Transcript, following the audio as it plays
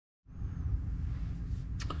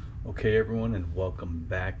Okay everyone, and welcome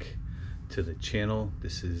back to the channel.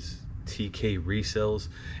 This is TK Resells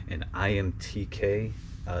and I am TK.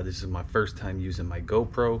 This is my first time using my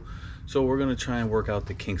GoPro, so we're going to try and work out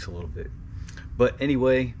the kinks a little bit. But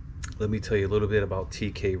anyway, let me tell you a little bit about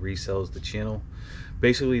TK Resells, the channel.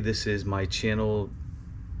 Basically, this is my channel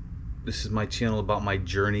about my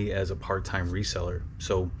journey as a part-time reseller.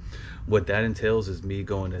 So what that entails is me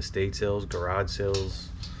going to estate sales, garage sales,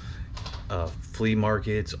 flea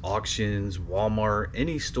markets, auctions, Walmart,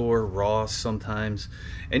 any store, Ross sometimes,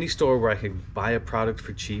 any store where I could buy a product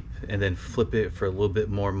for cheap and then flip it for a little bit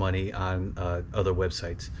more money on other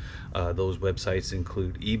websites. Those websites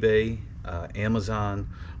include eBay, Amazon,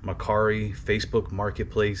 Mercari, Facebook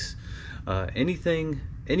Marketplace,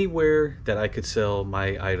 anywhere that I could sell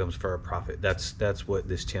my items for a profit. That's what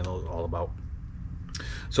this channel is all about.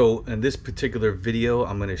 So in this particular video,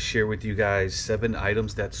 I'm going to share with you guys 7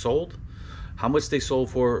 items that sold, how much they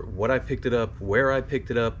sold for, what I picked it up, where I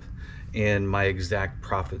picked it up, and my exact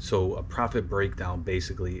profit. So a profit breakdown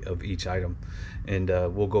basically of each item. And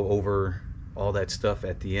we'll go over all that stuff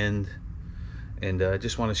at the end. And I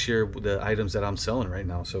just want to share the items that I'm selling right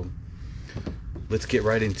now. So let's get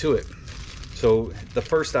right into it. So the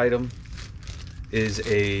first item is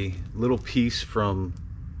a little piece from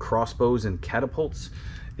Crossbows and Catapults.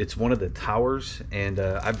 It's one of the towers, and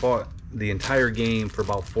I bought the entire game for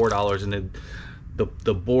about $4, and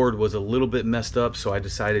the board was a little bit messed up, so I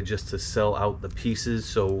decided just to sell out the pieces.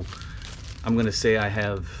 So I'm gonna say I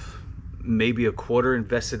have maybe a quarter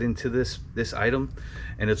invested into this item,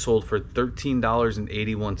 and it sold for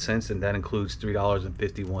 $13.81, and that includes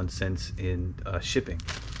 $3.51 in shipping.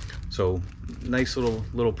 So nice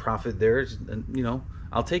little profit there, and you know,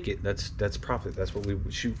 I'll take it. That's profit. That's what we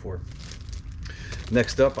would shoot for.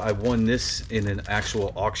 Next up, I won this in an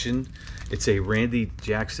actual auction. It's a Randy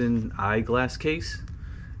Jackson eyeglass case,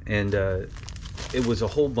 and it was a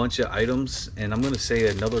whole bunch of items, and I'm gonna say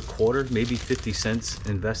another quarter, maybe 50 cents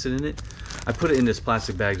invested in it. I put it in this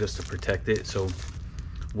plastic bag just to protect it, so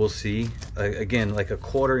we'll see. Again, like a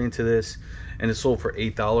quarter into this, and it sold for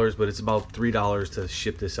 $8, but it's about $3 to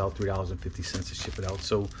ship this out, $3.50 to ship it out.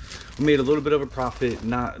 So we made a little bit of a profit.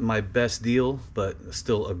 Not my best deal, but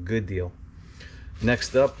still a good deal.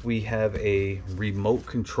 Next up, we have a remote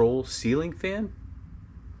control ceiling fan.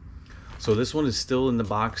 So this one is still in the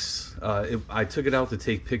box. I took it out to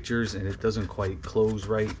take pictures, and it doesn't quite close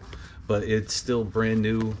right, but it's still brand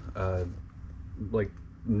new, like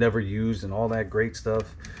never used and all that great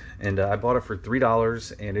stuff. And I bought it for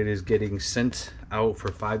 $3, and it is getting sent out for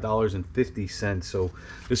 $5.50. So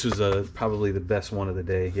this was probably the best one of the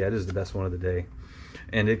day. Yeah, it is the best one of the day.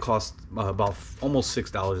 And it cost about almost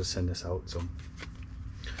 $6 to send this out. So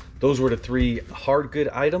those were the 3 hard good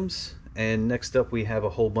items. And next up, we have a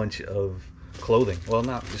whole bunch of clothing. Well,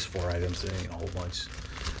 not just 4 items, there ain't a whole bunch.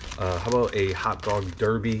 How about a Hot Dog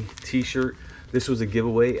Derby t-shirt? This was a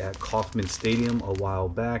giveaway at Kauffman Stadium a while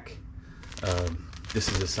back. This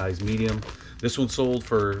is a size medium. This one sold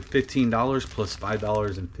for $15 plus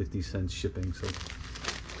 $5.50 shipping. So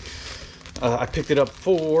I picked it up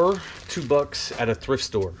for $2 at a thrift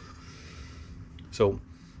store. So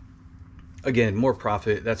again, more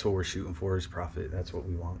profit. That's what we're shooting for, is profit. That's what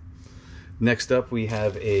we want. Next up, we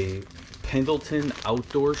have a Pendleton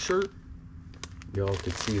outdoor shirt. Y'all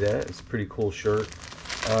could see that. It's a pretty cool shirt.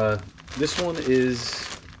 This one is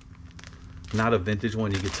not a vintage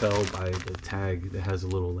one. You can tell by the tag that has a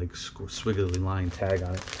little like squiggly line tag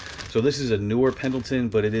on it. So this is a newer Pendleton,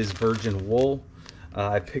 but it is virgin wool.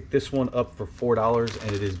 I picked this one up for $4,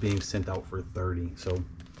 and it is being sent out for $30. So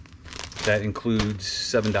that includes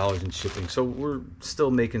 $7 in shipping. So we're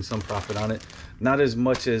still making some profit on it. Not as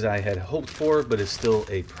much as I had hoped for, but it's still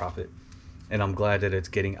a profit. And I'm glad that it's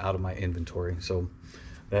getting out of my inventory. So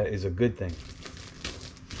that is a good thing.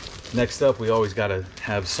 Next up, we always got to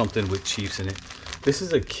have something with Chiefs in it. This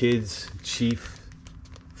is a kid's Chief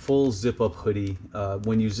full zip-up hoodie.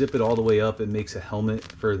 When you zip it all the way up, it makes a helmet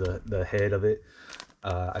for the head of it.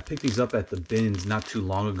 I picked these up at the bins not too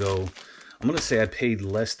long ago. I'm going to say I paid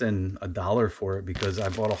less than $1 for it because I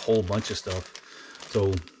bought a whole bunch of stuff.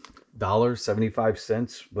 So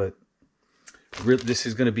 $1.75, but this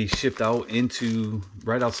is going to be shipped out into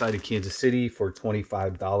right outside of Kansas City for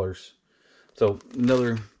 $25. So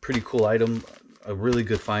another pretty cool item, a really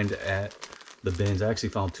good find at the bins. I actually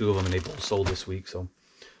found 2 of them, and they both sold this week. So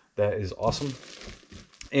that is awesome.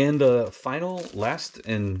 And the last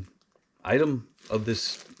item of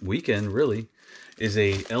this weekend really is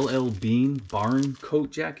a LL Bean barn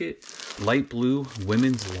coat jacket, light blue,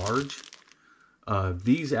 women's large.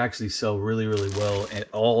 These actually sell really, really well and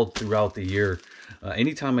all throughout the year.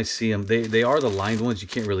 Anytime I see them, they are the lined ones. You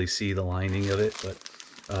can't really see the lining of it, but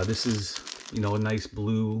this is, you know, a nice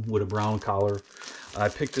blue with a brown collar. I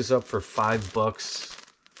picked this up for $5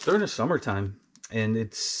 during the summertime, and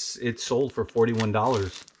it's sold for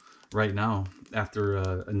 $41 right now after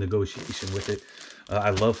a negotiation with it.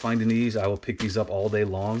 I love finding these. I will pick these up all day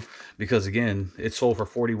long because, again, it sold for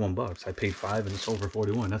 41 bucks. I paid 5 and it sold for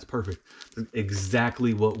 41. That's perfect.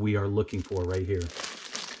 Exactly what we are looking for right here.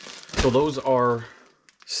 So those are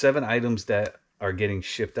 7 items that are getting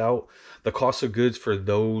shipped out. The cost of goods for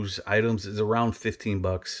those items is around 15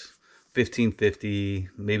 bucks, $15.50,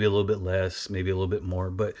 maybe a little bit less, maybe a little bit more,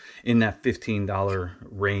 but in that $15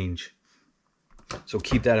 range. So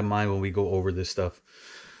keep that in mind when we go over this stuff.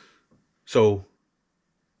 So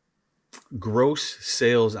gross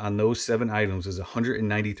sales on those 7 items is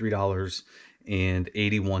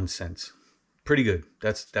 $193.81. Pretty good.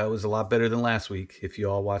 That was a lot better than last week. If you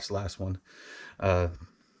all watched the last one, I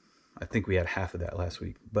think we had half of that last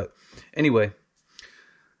week. But anyway,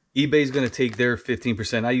 eBay's going to take their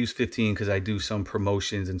 15%. I use 15 because I do some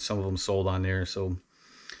promotions and some of them sold on there. So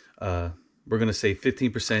we're going to say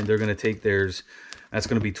 15%. They're going to take theirs. That's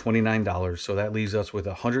going to be $29. So that leaves us with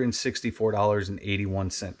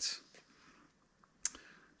 $164.81.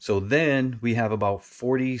 So then we have about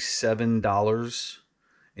 $47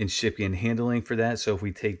 in shipping and handling for that. So if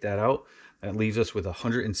we take that out, that leaves us with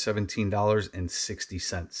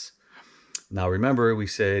 $117.60. Now remember, we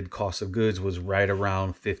said cost of goods was right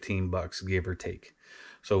around 15 bucks, give or take.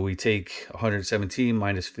 So we take 117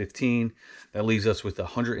 minus 15. That leaves us with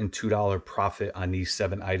 $102 profit on these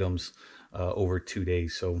 7 items over 2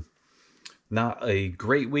 days. So not a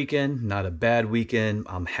great weekend, not a bad weekend.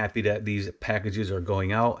 I'm happy that these packages are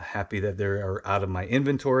going out. Happy that they are out of my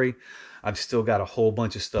inventory. I've still got a whole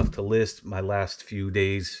bunch of stuff to list my last few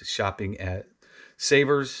days shopping at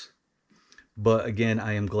Savers. But again,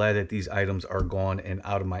 I am glad that these items are gone and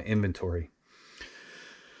out of my inventory.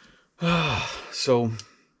 So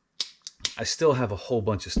I still have a whole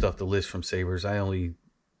bunch of stuff to list from Savers. I only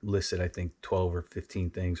listed, I think, 12 or 15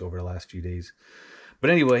 things over the last few days. But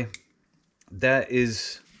anyway, that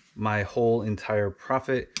is my whole entire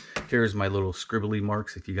profit. Here's my little scribbly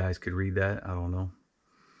marks. If you guys could read that, I don't know.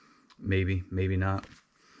 Maybe, maybe not.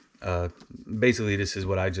 Basically, this is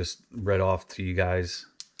what I just read off to you guys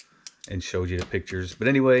and showed you the pictures. But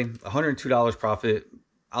anyway, $102 profit.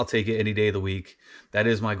 I'll take it any day of the week. That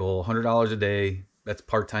is my goal. $100 a day. That's a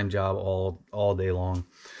part-time job all day long.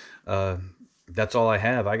 That's all I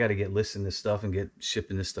have. I got to get listing this stuff and get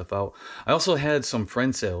shipping this stuff out. I also had some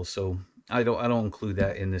friend sales, so I don't include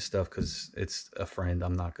that in this stuff because it's a friend.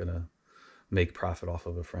 I'm not gonna make profit off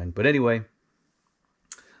of a friend. But anyway,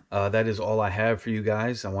 that is all I have for you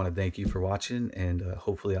guys. I want to thank you for watching, and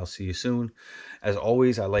hopefully I'll see you soon. As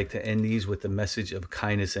always, I like to end these with the message of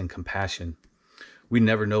kindness and compassion. We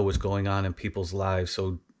never know what's going on in people's lives,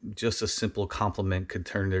 so just a simple compliment could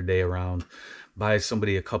turn their day around. Buy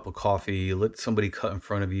somebody a cup of coffee, let somebody cut in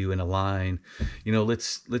front of you in a line. You know,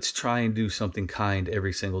 let's try and do something kind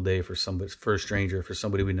every single day for somebody, for a stranger, for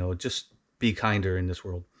somebody we know. Just be kinder in this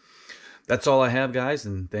world. That's all I have, guys,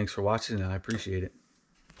 and thanks for watching, and I appreciate it.